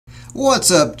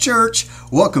What's up, church?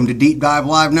 Welcome to Deep Dive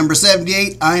Live number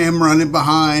 78. I am running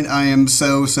behind. I am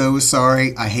so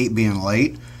sorry. I hate being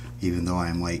late, even though I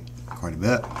am late quite a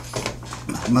bit.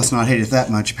 I must not hate it that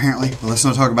much, apparently. But let's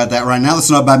not talk about that right now. It's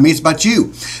not about me, it's about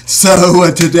you. So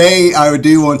today I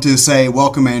do want to say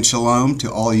welcome and shalom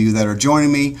to all you that are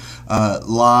joining me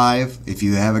live. If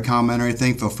you have a comment or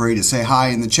anything, feel free to say hi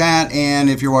in the chat. And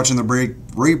if you're watching the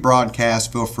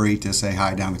rebroadcast, feel free to say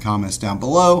hi down in the comments down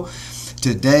below.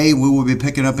 Today we will be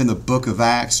picking up in the book of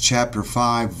Acts, chapter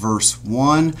 5, verse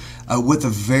 1, with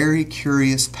a very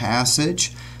curious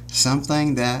passage,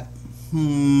 something that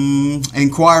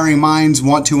inquiring minds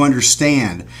want to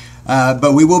understand.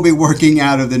 But we will be working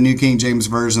out of the New King James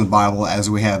Version of the Bible as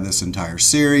we have this entire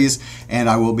series, and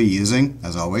I will be using,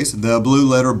 as always, the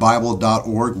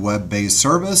blueletterbible.org web-based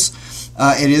service.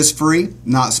 It is free,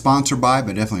 not sponsored by,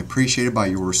 but definitely appreciated by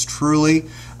yours truly.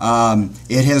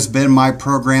 It has been my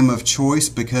program of choice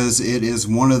because it is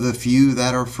one of the few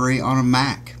that are free on a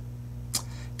Mac.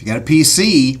 If you got a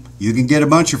PC, you can get a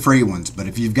bunch of free ones, but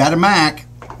if you've got a Mac,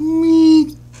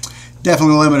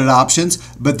 definitely limited options,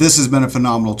 but this has been a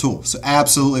phenomenal tool. So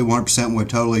absolutely 100%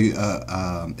 would totally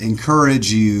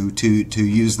encourage you to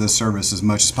use this service as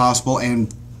much as possible,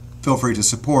 and feel free to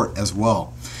support as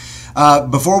well.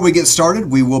 Before we get started,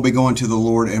 we will be going to the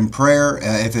Lord in prayer.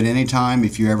 If at any time,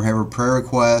 if you ever have a prayer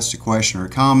request, a question or a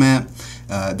comment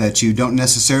that you don't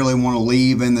necessarily want to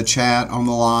leave in the chat on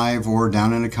the live or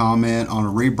down in a comment on a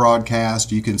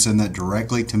rebroadcast, you can send that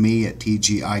directly to me at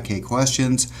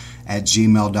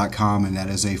tgikquestions@gmail.com, and that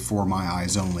is a For My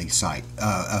Eyes Only site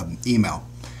email.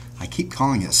 I keep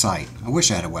calling it site. I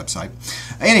wish I had a website.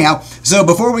 Anyhow, so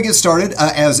before we get started,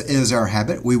 as is our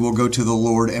habit, we will go to the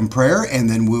Lord in prayer, and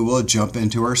then we will jump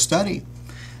into our study.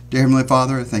 Dear Heavenly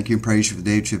Father, I thank you and praise you for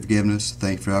the day that you have given us.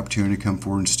 Thank you for the opportunity to come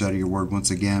forward and study your word once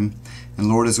again. And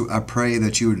Lord, as I pray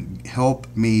that you would help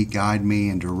me, guide me,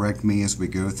 and direct me as we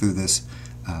go through this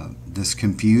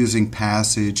confusing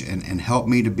passage, and help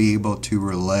me to be able to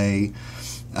relay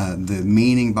the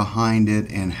meaning behind it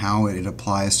and how it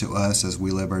applies to us as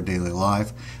we live our daily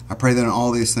life. I pray that in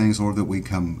all these things, Lord, that we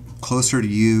come closer to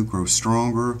you, grow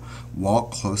stronger,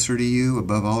 walk closer to you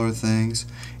above all other things,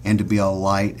 and to be a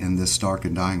light in this dark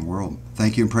and dying world.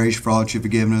 Thank you and praise you for all that you've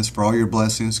forgiven us, for all your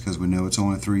blessings, because we know it's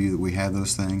only through you that we have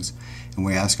those things. And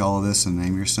we ask all of this in the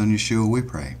name of your Son, Yeshua, we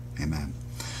pray. Amen.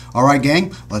 All right,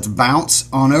 gang, let's bounce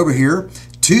on over here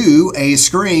to a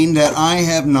screen that I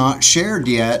have not shared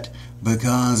yet,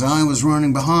 because I was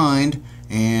running behind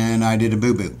and I did a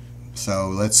boo-boo. So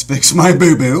let's fix my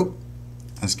boo-boo.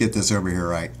 Let's get this over here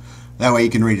right. That way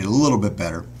you can read it a little bit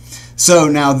better. So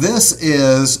now this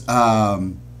is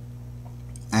Acts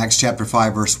chapter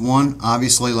 5 verse 1.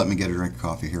 Obviously, let me get a drink of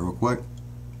coffee here real quick.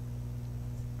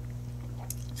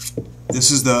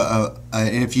 This is the,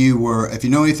 if you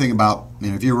know anything about,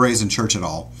 if you were raised in church at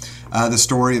all, the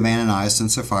story of Ananias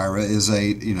and Sapphira is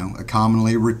a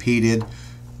commonly repeated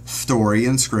story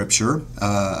in Scripture.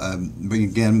 But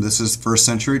again, this is first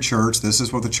century church. This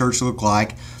is what the church looked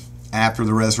like after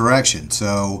the resurrection.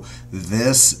 So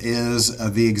this is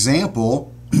the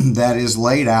example that is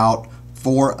laid out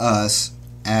for us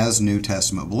as New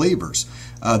Testament believers.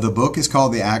 The book is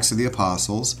called the Acts of the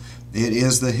Apostles. It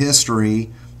is the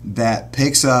history that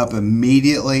picks up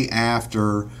immediately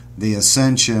after the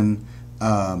ascension,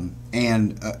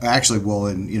 and actually, well,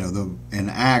 in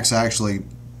Acts actually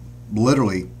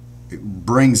literally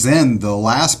brings in the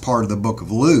last part of the book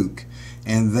of Luke,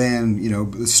 and then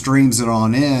streams it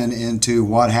on into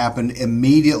what happened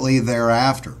immediately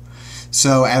thereafter.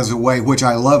 So as a way, which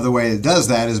I love the way it does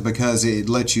that, is because it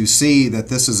lets you see that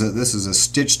this is a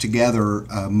stitched together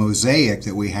mosaic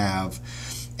that we have.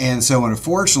 And so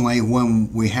unfortunately, when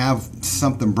we have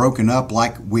something broken up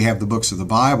like we have the books of the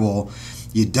Bible,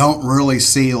 you don't really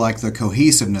see like the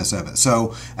cohesiveness of it.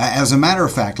 So as a matter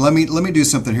of fact, let me do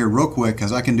something here real quick,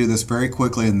 because I can do this very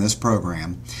quickly in this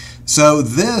program. So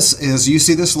this is, you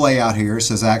see this layout here. It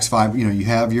says Acts 5. You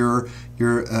have your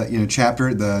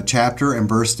chapter and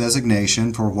verse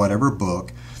designation for whatever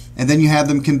book, and then you have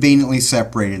them conveniently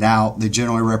separated out. They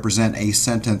generally represent a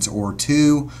sentence or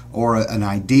two or an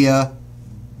idea.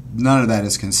 None of that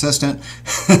is consistent.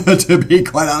 To be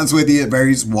quite honest with you, it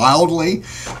varies wildly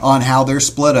on how they're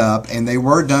split up, and they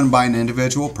were done by an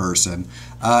individual person.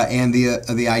 And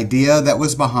the idea that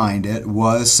was behind it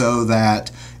was so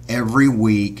that every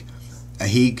week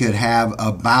he could have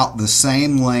about the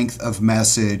same length of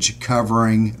message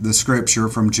covering the Scripture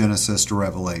from Genesis to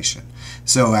Revelation.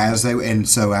 So as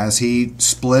he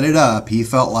split it up, he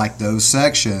felt like those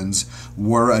sections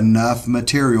were enough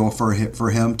material for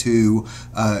him to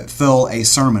fill a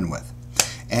sermon with.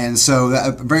 And so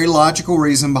a very logical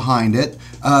reason behind it,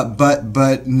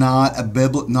 but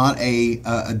not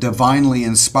a divinely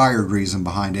inspired reason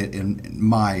behind it, in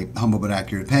my humble but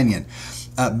accurate opinion.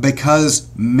 Because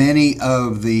many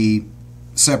of the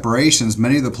separations,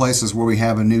 many of the places where we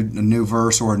have a new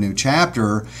verse or a new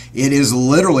chapter, it is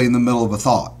literally in the middle of a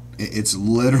thought. It's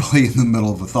literally in the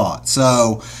middle of a thought.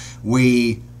 So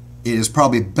it is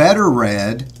probably better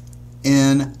read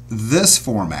in this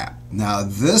format. Now,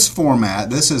 this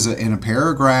is in a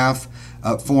paragraph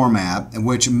format, in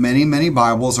which many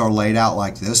Bibles are laid out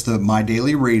like this. The My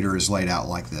Daily Reader is laid out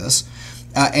like this.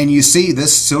 And you see,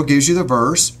 this still gives you the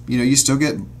verse. You still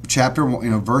get chapter,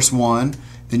 verse 1.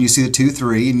 Then you see the 2,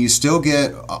 3, and you still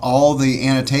get all the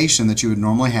annotation that you would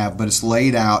normally have, but it's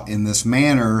laid out in this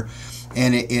manner,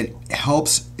 and it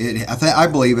helps. I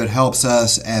believe it helps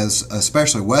us, as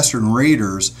especially Western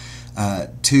readers,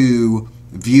 to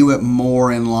view it more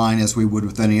in line as we would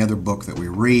with any other book that we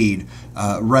read,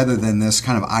 rather than this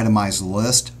kind of itemized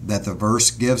list that the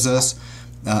verse gives us.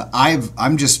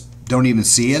 I'm just don't even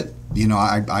see it.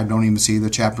 I don't even see the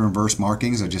chapter and verse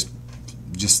markings. I just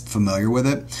familiar with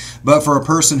it. But for a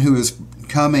person who is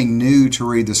coming new to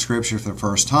read the scripture for the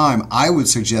first time, I would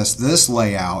suggest this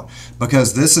layout,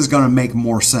 because this is going to make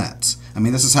more sense. I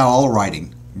mean, this is how all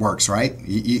writing works, right?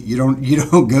 You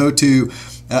don't go to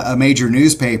a major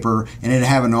newspaper and it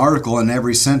have an article and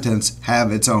every sentence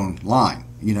have its own line.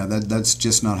 That's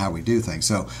just not how we do things.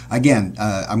 So again,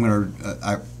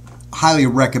 I highly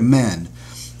recommend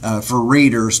for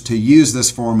readers to use this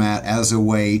format as a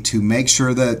way to make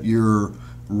sure that you're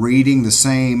reading the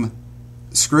same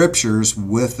scriptures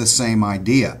with the same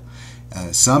idea.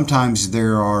 Sometimes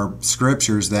there are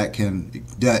scriptures that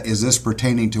is this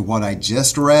pertaining to what I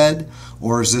just read,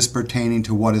 or is this pertaining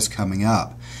to what is coming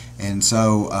up? And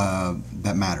so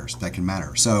that matters. That can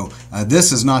matter. So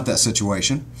this is not that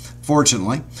situation,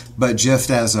 fortunately, but just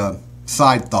as a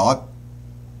side thought,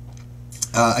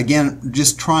 again,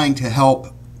 just trying to help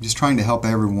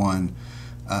everyone.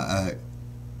 How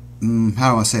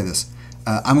do I say this?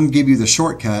 I'm going to give you the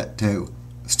shortcut to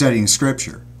studying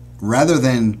Scripture. Rather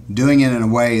than doing it in a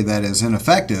way that is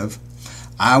ineffective,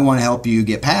 I want to help you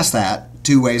get past that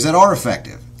to ways that are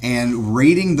effective. And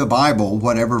reading the Bible,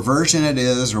 whatever version it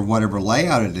is or whatever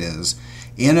layout it is,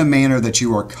 in a manner that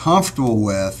you are comfortable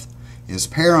with is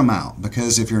paramount.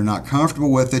 Because if you're not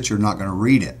comfortable with it, you're not going to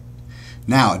read it.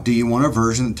 Now, do you want a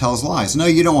version that tells lies? No,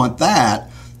 you don't want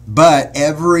that. But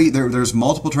there's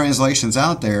multiple translations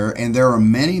out there, and there are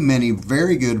many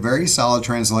very good, very solid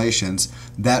translations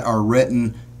that are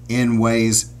written in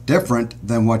ways different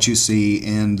than what you see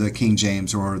in the King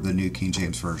James or the New King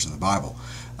James Version of the Bible.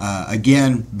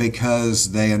 Again,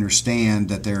 because they understand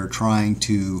that they're appealing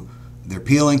to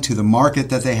the market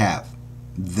that they have.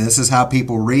 This is how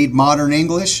people read modern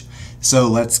English, so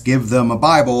let's give them a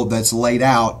Bible that's laid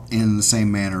out in the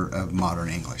same manner of modern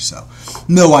English. So,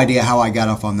 no idea how I got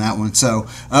off on that one. So,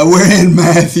 we're in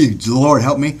Matthew. Lord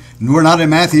help me. We're not in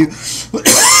Matthew.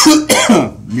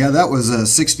 Yeah, that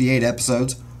was 68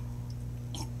 episodes.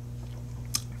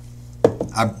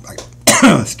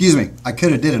 Excuse me. I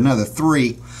could have did another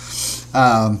 3,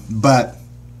 but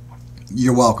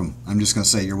you're welcome. I'm just going to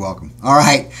say you're welcome. All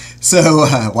right. So,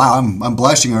 wow, I'm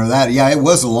blushing over that. Yeah, it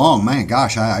was long. Man,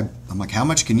 gosh, I'm like, how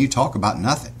much can you talk about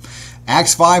nothing?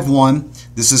 Acts 5:1.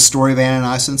 This is the story of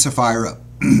Ananias and Sapphira.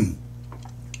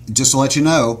 Just to let you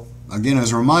know, again,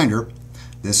 as a reminder,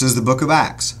 this is the book of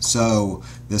Acts. So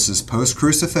this is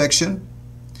post-crucifixion.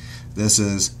 This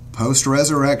is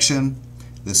post-resurrection.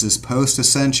 This is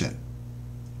post-ascension.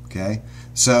 Okay?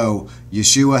 So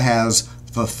Yeshua has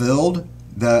fulfilled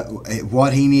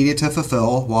what he needed to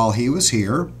fulfill while he was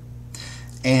here.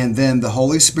 And then the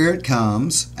Holy Spirit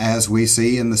comes, as we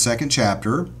see in the 2nd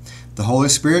chapter. The Holy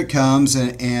Spirit comes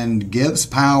and gives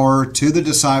power to the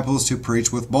disciples to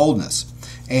preach with boldness.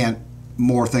 And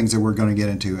more things that we're going to get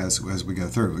into as we go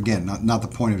through. Again, not the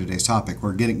point of today's topic.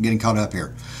 We're getting caught up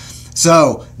here.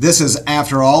 So this is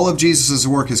after all of Jesus'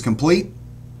 work is complete,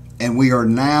 and we are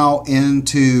now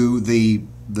into the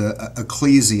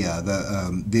ecclesia,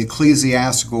 the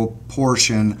ecclesiastical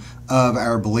portion of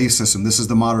our belief system. This is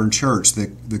the modern church,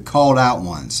 the called out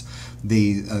ones,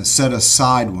 the set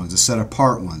aside ones, the set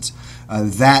apart ones.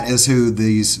 That's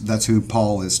who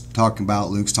Paul is talking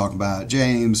about. Luke's talking about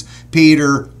James,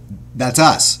 Peter. That's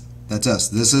us. That's us.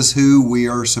 This is who we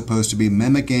are supposed to be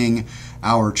mimicking.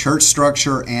 Our church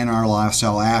structure and our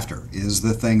lifestyle after is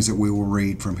the things that we will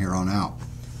read from here on out.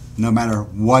 No matter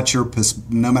what your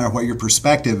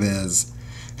perspective is,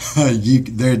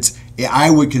 I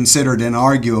would consider it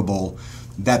inarguable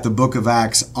that the book of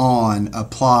Acts on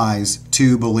applies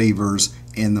to believers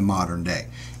in the modern day.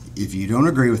 if you don't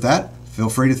agree with that, feel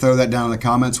free to throw that down in the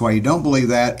comments why you don't believe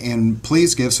that, and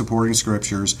please give supporting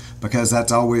scriptures, because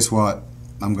that's always what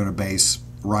I'm going to base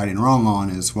right and wrong on,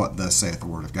 is what thus saith the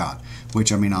Word of God.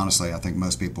 Which, I mean, honestly, I think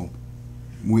most people,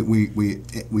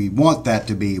 we want that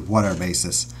to be what our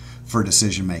basis for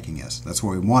decision making is. That's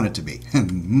what we want it to be.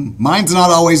 Mine's not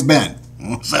always been.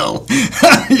 So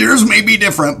yours may be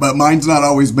different, but mine's not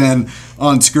always been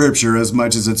on scripture as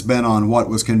much as it's been on what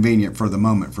was convenient for the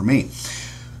moment for me.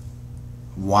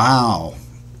 Wow.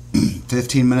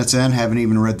 15 minutes in, haven't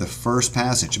even read the first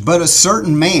passage. But a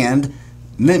certain man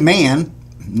named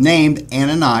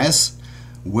Ananias,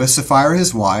 with Sapphira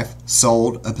his wife,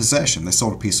 sold a possession. They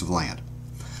sold a piece of land.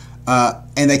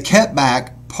 And they kept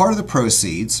back part of the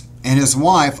proceeds, and his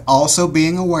wife also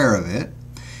being aware of it.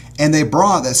 And they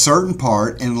brought that certain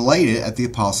part and laid it at the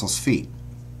apostles' feet.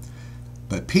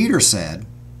 But Peter said,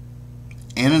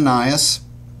 Ananias,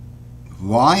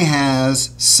 why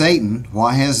has Satan,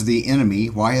 why has the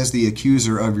enemy, why has the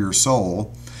accuser of your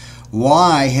soul,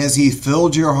 why has he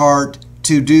filled your heart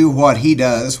to do what he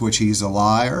does, which he's a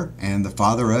liar and the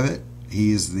father of it?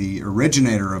 He is the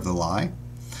originator of the lie.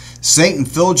 Satan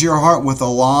filled your heart with a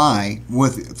lie,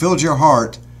 filled your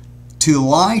heart to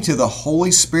lie to the Holy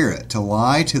Spirit, to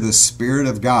lie to the Spirit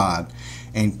of God,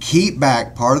 and keep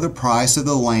back part of the price of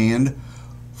the land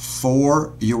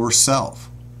for yourself.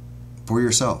 For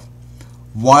yourself.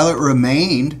 While it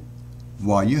remained,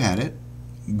 while you had it,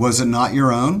 was it not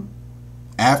your own?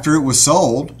 After it was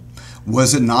sold,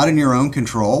 was it not in your own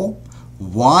control?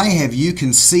 Why have you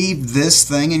conceived this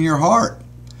thing in your heart?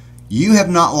 You have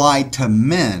not lied to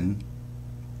men,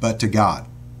 but to God.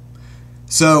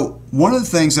 So, one of the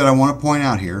things that I want to point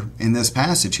out here in this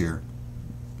passage here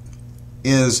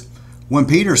is when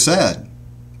Peter said,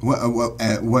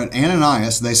 when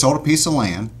Ananias, they sold a piece of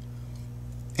land,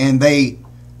 and they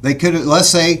could, let's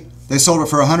say they sold it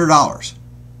for $100.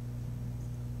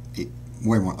 Wait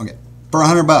more, okay. For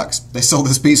 $100, they sold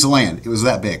this piece of land. It was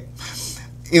that big.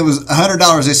 It was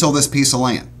 $100 they sold this piece of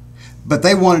land. But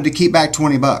they wanted to keep back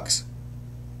 $20.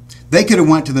 They could have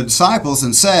went to the disciples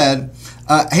and said,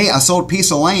 hey, I sold a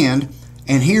piece of land,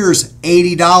 and here's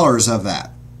 $80 of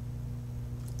that.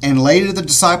 And laid it at the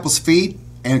disciples' feet,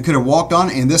 and could have walked on,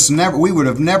 and we would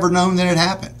have never known that it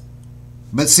happened.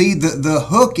 But see, the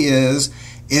hook is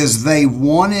they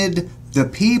wanted the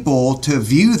people to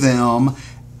view them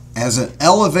as an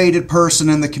elevated person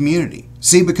in the community.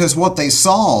 See, because what they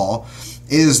saw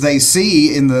is they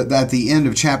see at the end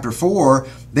of chapter 4,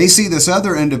 they see this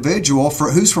other individual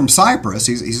who's from Cyprus.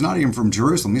 He's not even from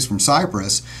Jerusalem. He's from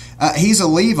Cyprus. He's a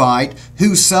Levite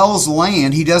who sells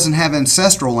land. He doesn't have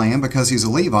ancestral land because he's a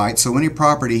Levite, so any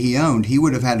property he owned, he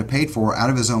would have had to pay for out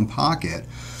of his own pocket.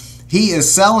 He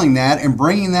is selling that and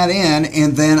bringing that in,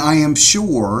 and then I am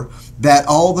sure that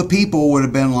all the people would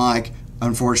have been like,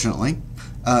 unfortunately,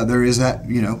 there is that,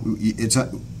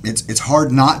 it's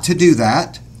hard not to do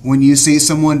that. When you see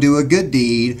someone do a good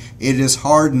deed, it is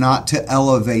hard not to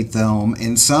elevate them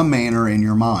in some manner in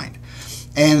your mind.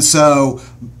 And so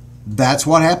that's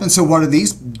what happens. So what do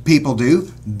these people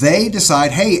do? They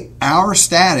decide, hey, our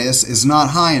status is not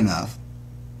high enough.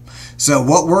 So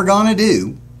what we're going to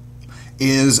do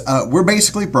is we're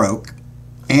basically broke.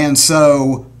 And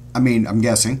so, I mean, I'm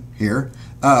guessing here,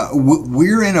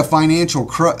 we're in a financial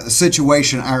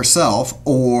situation ourselves,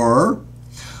 or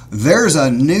there's a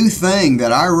new thing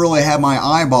that I really have my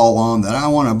eyeball on that I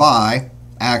want to buy.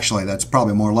 Actually, that's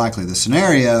probably more likely the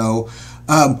scenario.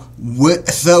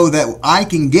 So that I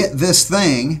can get this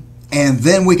thing, and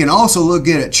then we can also look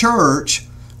good at church.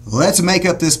 Let's make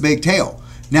up this big tale.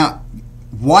 Now,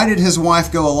 why did his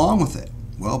wife go along with it?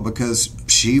 Well, because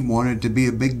she wanted to be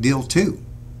a big deal too.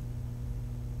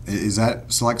 Is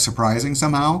that like surprising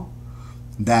somehow?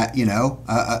 That,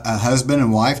 a husband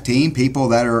and wife team, people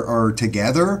that are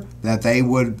together, that they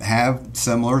would have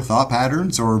similar thought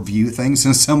patterns or view things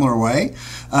in a similar way.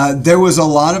 There was a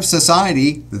lot of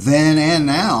society then and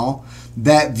now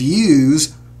that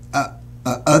views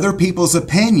other people's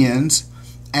opinions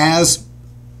as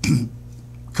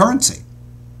currency.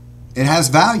 It has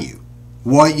value.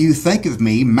 What you think of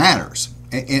me matters.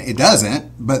 It doesn't,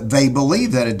 but they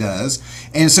believe that it does.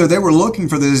 And so they were looking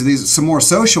for some more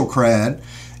social cred.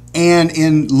 And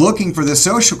in looking for this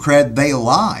social cred, they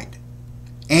lied.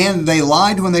 And they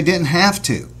lied when they didn't have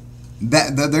to.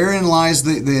 Therein lies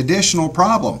the additional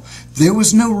problem. There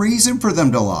was no reason for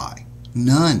them to lie.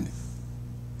 None.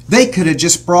 They could have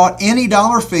just brought any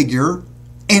dollar figure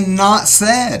and not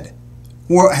said,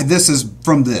 or this is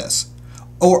from this.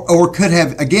 Or could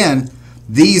have, again,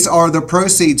 these are the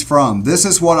proceeds from. This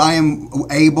is what I am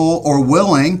able or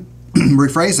willing,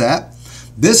 rephrase that.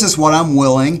 This is what I'm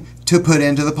willing to put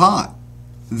into the pot.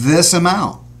 This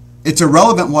amount. It's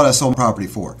irrelevant what I sold property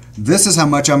for. This is how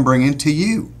much I'm bringing to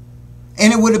you.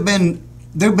 And it would have been,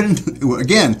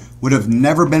 would have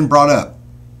never been brought up.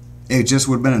 It just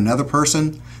would have been another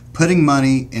person putting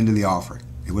money into the offering.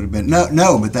 It would have been,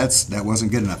 but that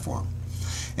wasn't good enough for them.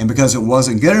 And because it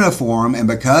wasn't good enough for them, and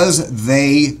because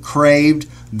they craved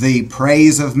the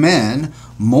praise of men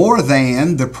more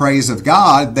than the praise of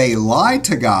God, they lied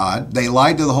to God. They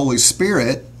lied to the Holy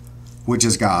Spirit, which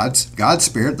is God's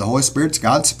Spirit. The Holy Spirit's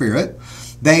God's Spirit.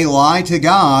 They lied to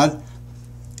God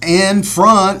in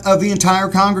front of the entire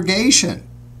congregation.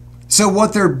 So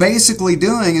what they're basically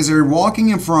doing is they're walking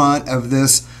in front of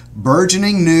this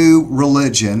burgeoning new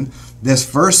religion, this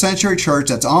first century church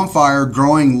that's on fire,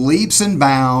 growing leaps and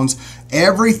bounds.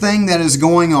 Everything that is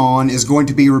going on is going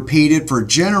to be repeated for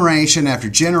generation after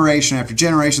generation after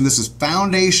generation. This is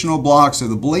foundational blocks of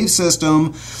the belief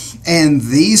system. And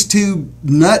these two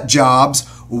nut jobs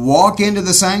walk into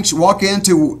the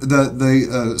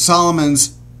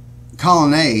Solomon's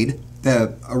colonnade,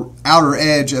 the outer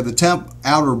edge of the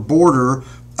outer border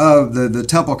of the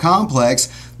temple complex.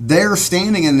 They're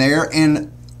standing in there,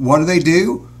 and what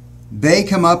do? They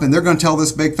come up and they're going to tell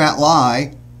this big fat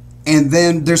lie, and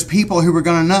then there's people who are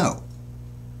going to know.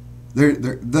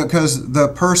 Because the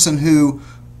person who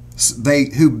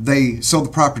they sold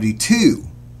the property to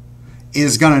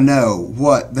is going to know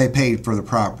what they paid for the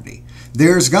property.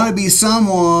 There's going to be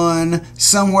someone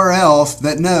somewhere else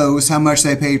that knows how much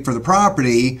they paid for the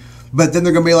property, but then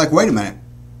they're going to be like, wait a minute,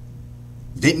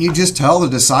 didn't you just tell the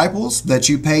disciples that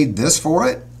you paid this for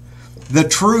it? The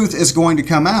truth is going to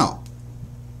come out.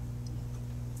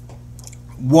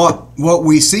 What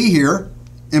we see here,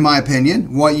 in my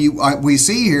opinion, we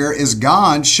see here is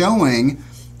God showing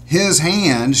his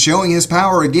hand, showing his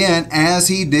power again, as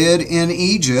he did in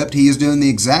Egypt. He is doing the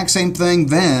exact same thing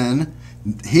then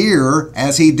here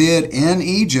as he did in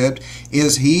Egypt.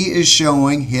 He is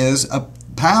showing his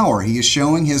power. He is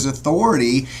showing his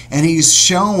authority, and he's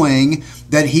showing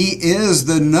that he is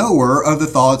the knower of the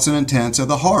thoughts and intents of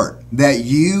the heart, that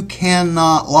you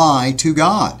cannot lie to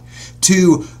God.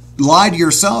 To lie to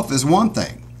yourself is one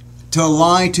thing. To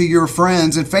lie to your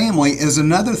friends and family is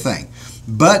another thing.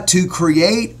 But to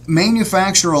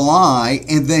manufacture a lie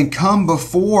and then come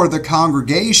before the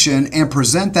congregation and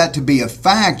present that to be a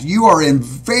fact, you are in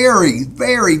very,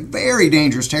 very, very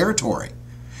dangerous territory.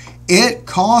 It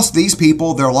cost these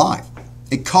people their life.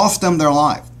 It cost them their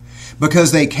life.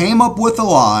 Because they came up with a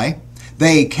lie.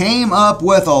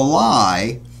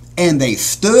 And they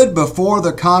stood before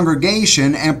the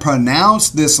congregation and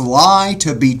pronounced this lie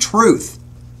to be truth.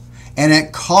 And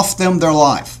it cost them their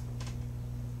life.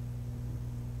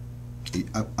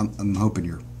 I'm hoping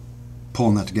you're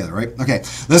pulling that together, right? Okay,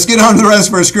 let's get on to the rest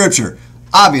of our scripture.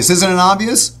 Obvious, isn't it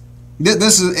obvious?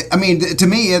 To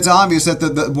me, it's obvious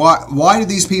that why did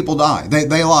these people die?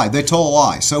 They lied. They told a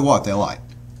lie. So what? They lied.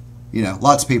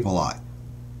 Lots of people lie.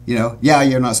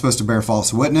 You're not supposed to bear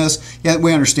false witness. Yeah,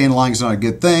 we understand lying is not a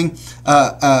good thing,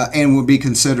 and would be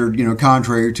considered,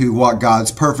 contrary to what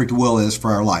God's perfect will is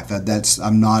for our life.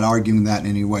 I'm not arguing that in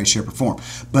any way, shape, or form.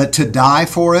 But to die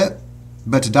for it,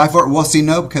 well, see,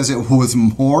 no, because it was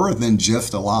more than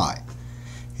just a lie.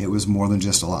 It was more than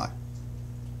just a lie.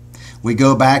 We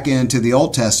go back into the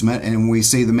Old Testament and we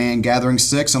see the man gathering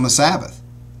sticks on the Sabbath.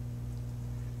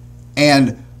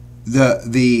 And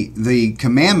the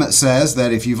commandment says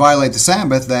that if you violate the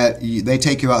Sabbath, that they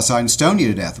take you outside and stone you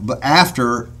to death. But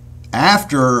after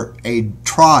a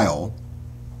trial,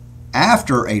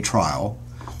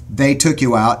 they took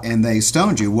you out and they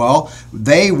stoned you. Well,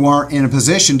 they weren't in a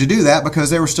position to do that because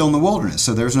they were still in the wilderness.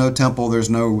 So there's no temple, there's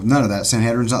none of that.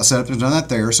 Sanhedrin's not set up, there's none of that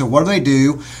there. So what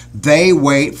do? They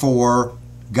wait for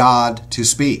God to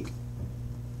speak.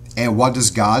 And what does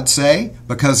God say?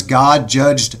 Because God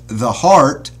judged the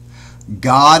heart,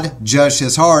 God judged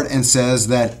his heart and says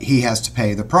that he has to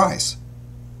pay the price.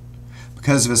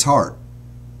 Because of his heart.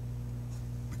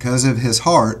 Because of his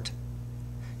heart.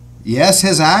 Yes,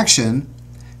 his action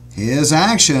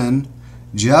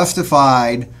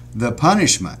justified the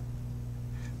punishment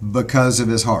because of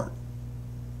his heart.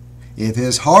 If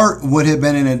his heart would have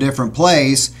been in a different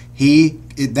place,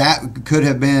 that could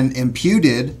have been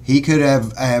imputed. He could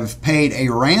have paid a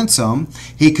ransom.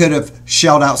 He could have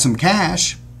shelled out some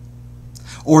cash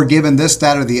or given this,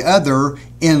 that, or the other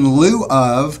in lieu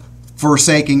of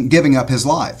giving up his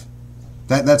life.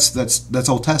 That's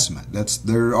Old Testament.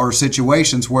 There are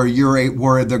situations where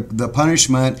the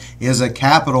punishment is a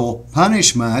capital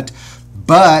punishment,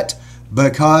 but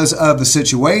because of the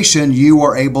situation, you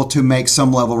are able to make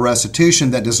some level of restitution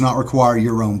that does not require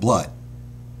your own blood.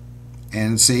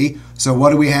 And see, so what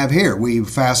do we have here? We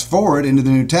fast forward into the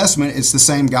New Testament. It's the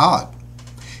same God.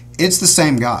 It's the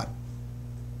same God.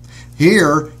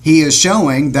 Here, he is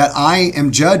showing that I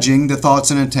am judging the thoughts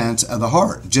and intents of the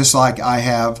heart, just like I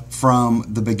have from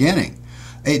the beginning.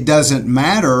 It doesn't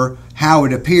matter how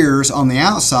it appears on the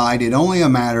outside. It only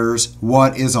matters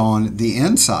what is on the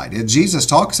inside. Jesus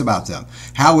talks about them.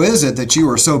 How is it that you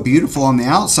are so beautiful on the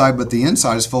outside, but the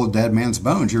inside is full of dead man's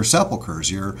bones, your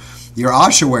sepulchres, your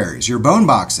ossuaries, your bone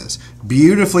boxes,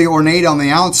 beautifully ornate on the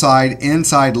outside,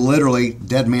 inside literally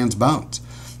dead man's bones.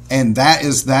 And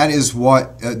that's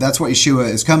what Yeshua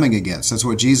is coming against. That's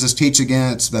what Jesus teaches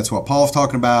against. That's what Paul's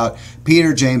talking about.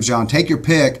 Peter, James, John, take your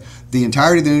pick. The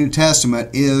entirety of the New Testament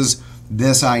is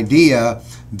this idea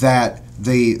that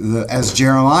as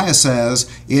Jeremiah says,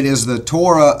 it is the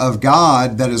Torah of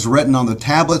God that is written on the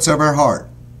tablets of our heart.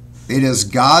 It is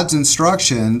God's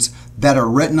instructions that are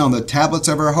written on the tablets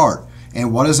of our heart.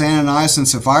 And what does Ananias and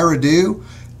Sapphira do?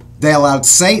 They allowed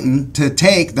Satan to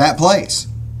take that place.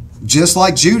 Just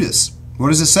like Judas. What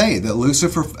does it say? That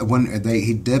Lucifer, when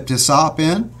he dipped his sop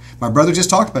in, my brother just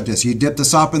talked about this. He dipped the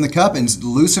sop in the cup and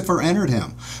Lucifer entered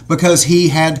him because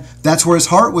that's where his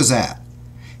heart was at.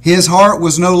 His heart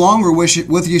was no longer with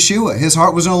Yeshua. His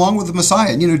heart was no longer with the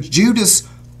Messiah. Judas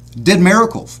did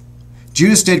miracles.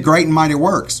 Judas did great and mighty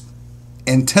works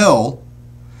until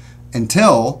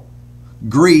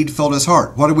greed filled his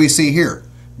heart. What do we see here?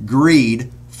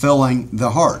 Greed filling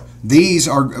the heart. These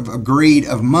are greed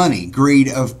of money, greed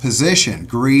of position,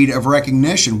 greed of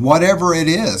recognition, whatever it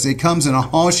is. It comes in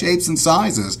all shapes and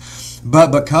sizes.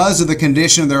 But because of the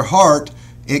condition of their heart,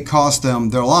 it cost them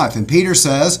their life. And Peter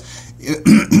says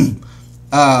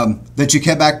that you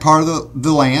kept back part of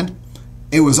the land.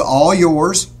 It was all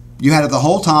yours. You had it the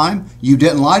whole time. You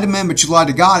didn't lie to men, but you lied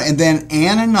to God. And then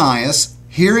Ananias,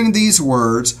 hearing these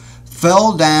words,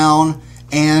 fell down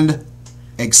and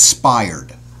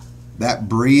expired. That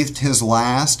breathed his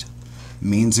last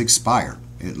means expired.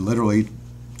 It literally,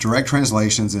 direct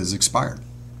translations is expired.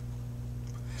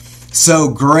 So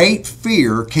great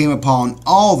fear came upon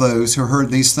all those who heard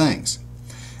these things.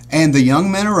 And the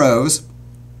young men arose,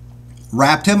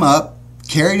 wrapped him up,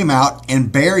 carried him out,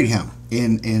 and buried him.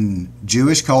 In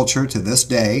Jewish culture to this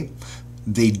day,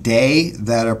 the day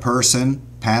that a person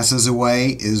passes away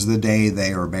is the day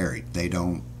they are buried.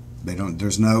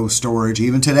 There's no storage.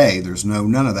 Even today, there's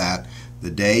none of that.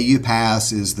 The day you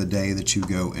pass is the day that you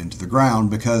go into the ground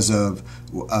because of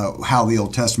how the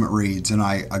Old Testament reads, and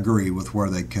I agree with where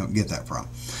they get that from.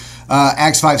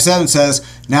 Acts 5:7 says,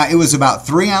 now it was about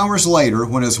 3 hours later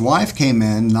when his wife came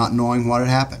in, not knowing what had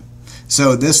happened.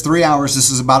 So this 3 hours, this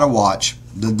is about a watch,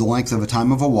 the length of a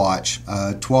time of a watch.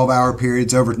 12-hour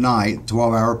periods overnight.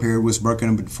 12-hour period was broken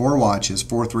into 4 watches,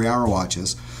 4 3-hour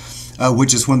watches.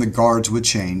 Which is when the guards would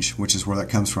change, which is where that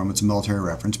comes from. It's a military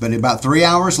reference. But about 3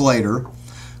 hours later,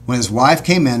 when his wife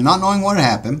came in, not knowing what had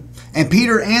happened, and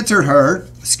Peter answered her,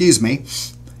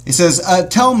 he says,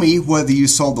 tell me whether you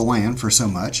sold the land for so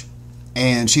much.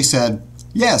 And she said,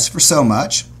 yes, for so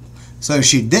much. So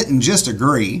she didn't just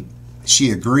agree. She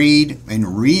agreed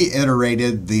and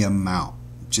reiterated the amount,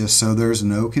 just so there's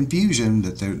no confusion,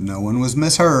 that no one was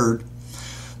misheard.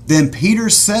 Then Peter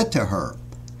said to her,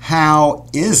 how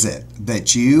is it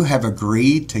that you have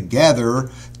agreed together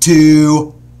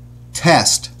to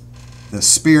test the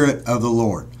Spirit of the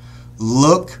Lord?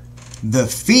 Look, the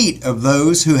feet of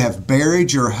those who have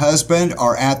buried your husband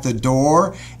are at the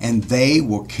door, and they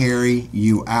will carry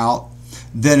you out.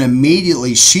 Then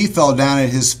immediately she fell down at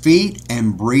his feet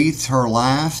and breathed her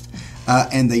last.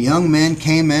 And the young men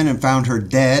came in and found her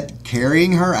dead,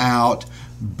 carrying her out,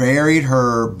 buried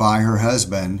her by her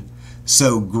husband.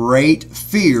 So great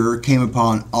fear came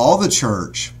upon all the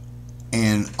church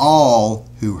and all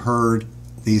who heard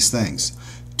these things.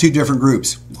 2 different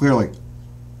groups, clearly.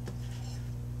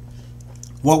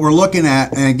 What we're looking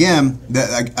at, and again,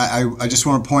 I just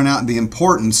want to point out the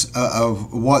importance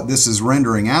of what this is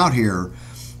rendering out here,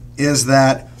 is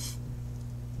that,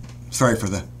 sorry for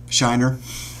the shiner,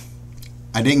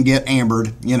 I didn't get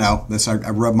ambered, I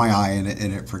rubbed my eye in it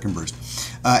and it freaking bruised.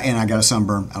 And I got a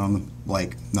sunburn out on the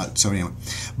lake. Anyway,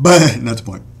 but not the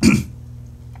point.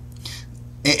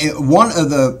 One of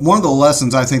the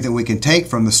lessons I think that we can take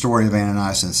from the story of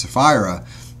Ananias and Sapphira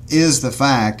is the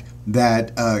fact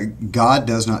that God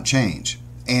does not change.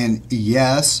 And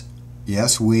yes,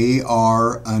 we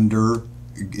are under.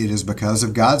 It is because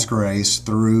of God's grace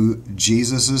through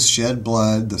Jesus' shed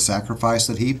blood, the sacrifice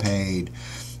that He paid,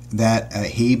 that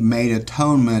He made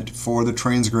atonement for the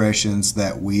transgressions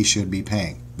that we should be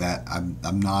paying. That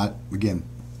I'm not, again,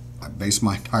 I base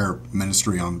my entire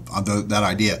ministry on that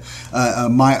idea.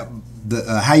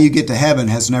 how you get to heaven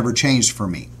has never changed for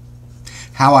me.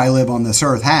 How I live on this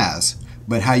earth has,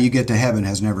 but how you get to heaven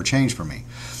has never changed for me.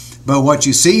 But what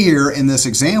you see here in this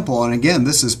example, and again,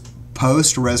 this is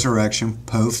post-resurrection,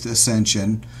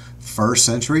 post-ascension, first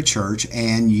century church,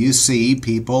 and you see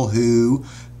people who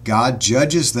God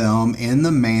judges them in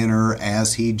the manner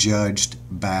as he judged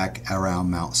back around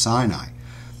Mount Sinai.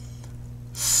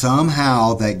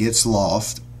 Somehow that gets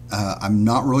lost. I'm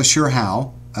not really sure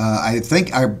how. I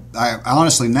think I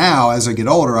honestly now, as I get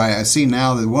older, I see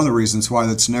now that one of the reasons why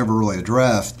that's never really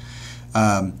addressed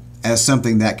as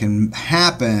something that can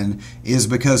happen is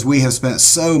because we have spent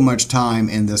so much time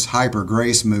in this hyper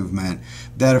grace movement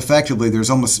that effectively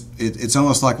it's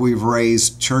almost like we've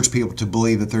raised church people to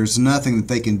believe that there's nothing that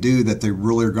they can do that they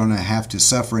really are going to have to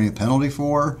suffer any penalty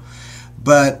for.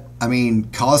 But I mean,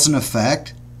 cause and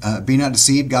effect. Be not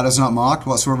deceived, God is not mocked.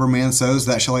 Whatsoever man sows,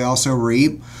 that shall he also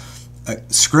reap.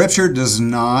 Scripture does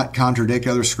not contradict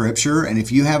other scripture, and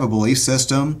if you have a belief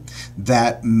system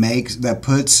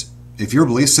if your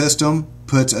belief system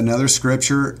puts another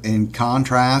scripture in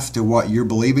contrast to what you're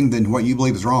believing, then what you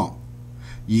believe is wrong.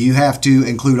 You have to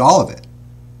include all of it.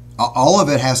 All of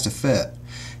it has to fit.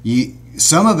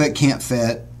 Some of it can't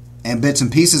fit, and bits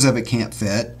and pieces of it can't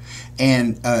fit.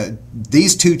 And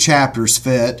these 2 chapters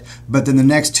fit, but then the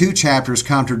next 2 chapters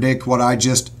contradict what I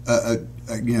just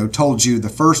told you the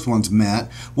first ones meant.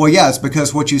 Well, yeah, it's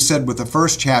because what you said with the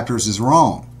first chapters is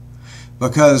wrong,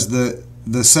 because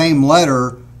the same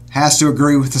letter has to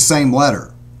agree with the same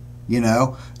letter.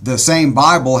 The same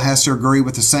Bible has to agree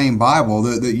with the same Bible.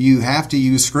 That you have to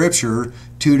use Scripture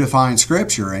to define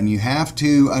Scripture, and you have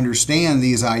to understand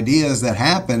these ideas that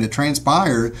happen, that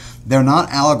transpire. They're not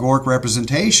allegoric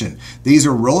representation. These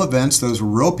are real events. Those are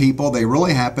real people. They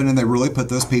really happen, and they really put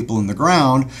those people in the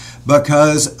ground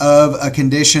because of a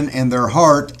condition in their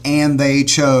heart, and they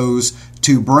chose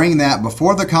to bring that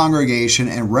before the congregation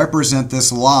and represent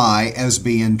this lie as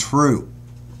being true,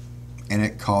 and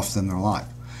it cost them their life.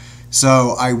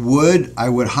 So I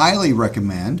would highly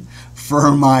recommend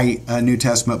for my New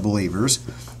Testament believers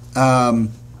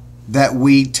that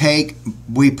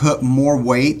we put more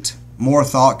weight, more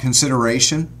thought,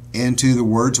 consideration into the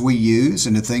words we use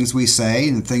and the things we say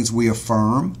and the things we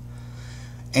affirm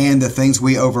and the things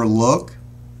we overlook,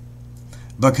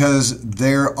 because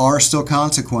there are still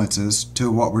consequences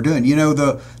to what we're doing.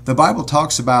 The Bible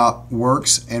talks about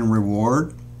works and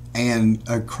reward and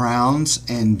crowns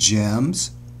and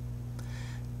gems.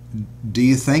 Do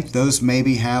you think those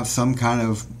maybe have some kind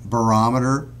of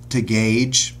barometer to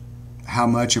gauge how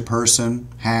much a person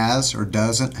has or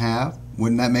doesn't have?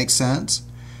 Wouldn't that make sense?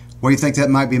 What do you think that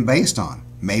might be based on?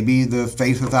 Maybe the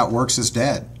faith without works is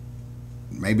dead.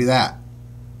 Maybe that.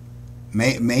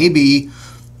 Maybe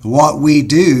what we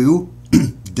do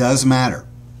does matter.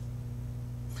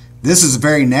 This is a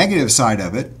very negative side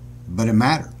of it, but it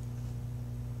mattered.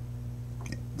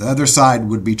 The other side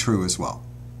would be true as well.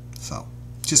 So,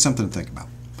 just something to think about.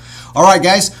 All right,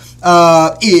 guys.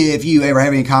 If you ever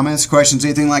have any comments, questions,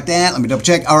 anything like that, let me double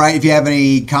check. All right, if you have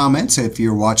any comments, if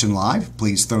you're watching live,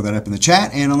 please throw that up in the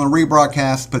chat. And on the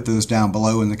rebroadcast, put those down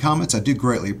below in the comments. I do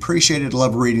greatly appreciate it. I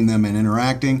love reading them and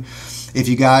interacting. If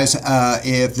you guys,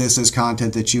 if this is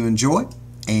content that you enjoy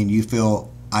and you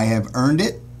feel I have earned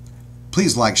it,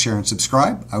 please like, share, and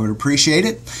subscribe. I would appreciate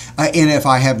it. And if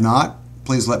I have not,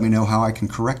 please let me know how I can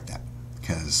correct that,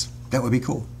 because that would be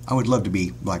cool. I would love to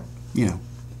be,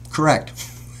 correct.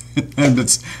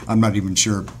 And I'm not even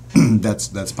sure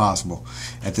that's possible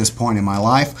at this point in my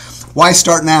life. Why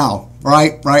start now,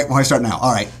 right? Why start now?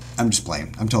 All right, I'm just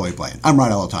playing. I'm totally playing. I'm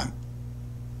right all the time.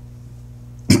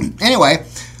 Anyway,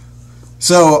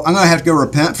 so I'm going to have to go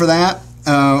repent for that,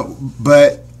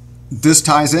 but this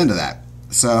ties into that.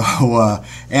 So,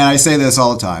 and I say this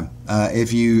all the time.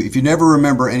 If you never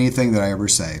remember anything that I ever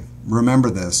say, remember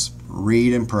this: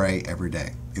 read and pray every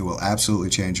day. It will absolutely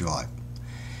change your life.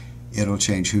 It'll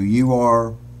change who you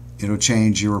are. It'll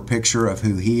change your picture of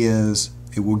who He is.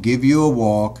 It will give you a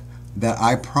walk that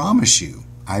I promise you,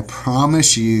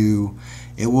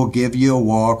 it will give you a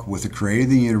walk with the Creator of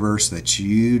the universe that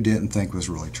you didn't think was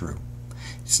really true.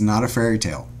 It's not a fairy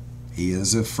tale. He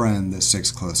is a friend that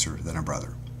sticks closer than a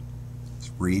brother.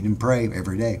 Read and pray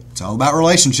every day. It's all about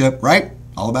relationship, right?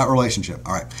 All about relationship.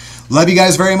 All right. Love you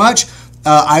guys very much.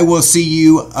 I will see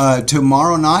you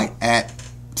tomorrow night at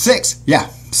 6. Yeah,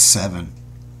 7.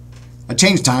 I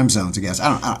changed time zones, I guess. I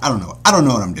don't know. I don't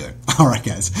know what I'm doing. All right,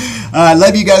 guys.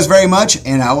 Love you guys very much,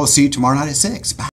 and I will see you tomorrow night at 6. Bye.